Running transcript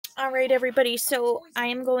All right, everybody. So I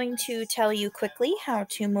am going to tell you quickly how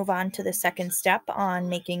to move on to the second step on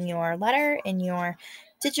making your letter in your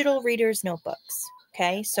digital readers notebooks.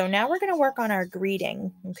 Okay, so now we're going to work on our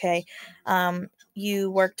greeting. Okay,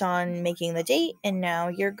 you worked on making the date, and now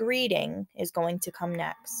your greeting is going to come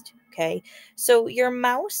next. Okay, so your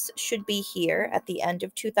mouse should be here at the end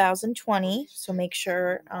of 2020. So make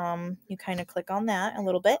sure you kind of click on that a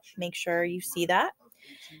little bit. Make sure you see that.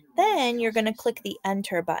 Then you're going to click the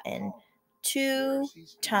enter button 2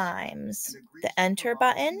 times. The enter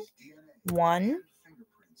button, 1,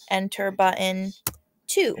 enter button,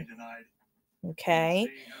 2. Okay,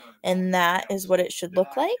 and that is what it should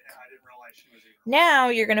look like. Now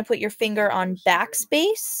you're going to put your finger on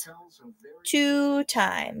backspace 2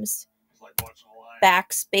 times.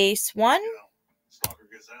 Backspace 1,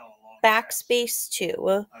 backspace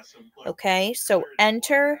 2. Okay, so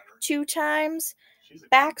enter 2 times,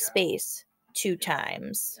 backspace 2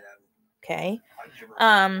 times. Okay.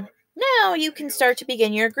 Now you can start to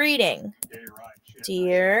begin your greeting.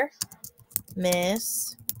 Dear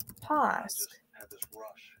Miss Posk.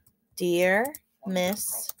 Dear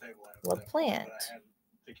Miss LaPlante.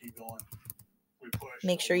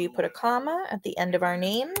 Make sure you put a comma at the end of our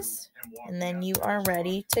names, and then you are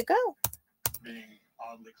ready to go. Being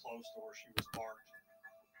oddly close to where she was parked.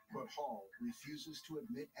 But Hall refuses to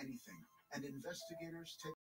admit anything, and investigators take